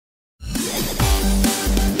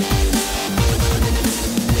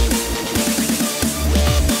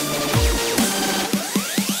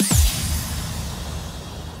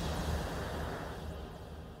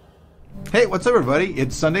Hey, what's up everybody?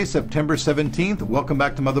 It's Sunday, September 17th. Welcome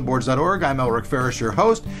back to motherboards.org. I'm Elric Ferris, your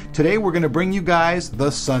host. Today we're going to bring you guys the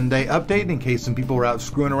Sunday update in case some people were out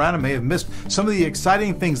screwing around and may have missed some of the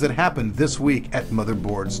exciting things that happened this week at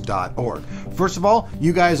motherboards.org. First of all,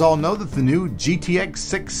 you guys all know that the new GTX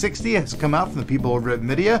 660 has come out from the people over at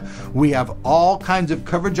NVIDIA. We have all kinds of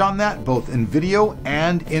coverage on that, both in video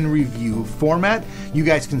and in review format. You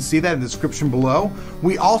guys can see that in the description below.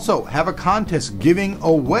 We also have a contest giving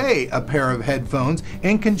away a pair of headphones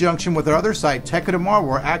in conjunction with our other site, Tech of Tomorrow.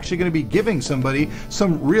 We're actually going to be giving somebody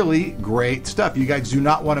some really great stuff. You guys do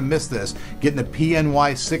not want to miss this. Getting a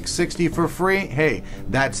PNY 660 for free, hey,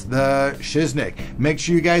 that's the shiznick. Make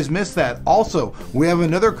sure you guys miss that. Also, we have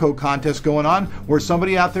another code contest going on where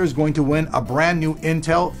somebody out there is going to win a brand new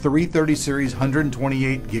Intel 330 series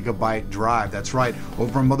 128 gigabyte drive. That's right,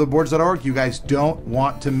 over on motherboards.org. You guys don't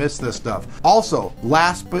want to miss this stuff. Also,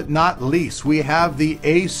 last but not least, we have the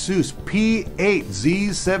Asus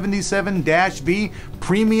P8Z77-V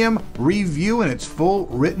premium review in its full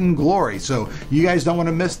written glory. So you guys don't want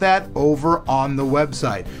to miss that over on the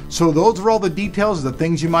website. So those are all the details of the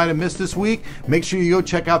things you might have missed this week. Make sure you go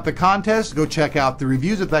check out the contest, go check out the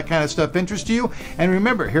reviews if that kind of stuff interests you. And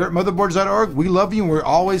remember, here at motherboards.org, we love you and we're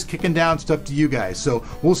always kicking down stuff to you guys. So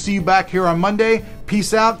we'll see you back here on Monday.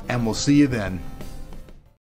 Peace out, and we'll see you then.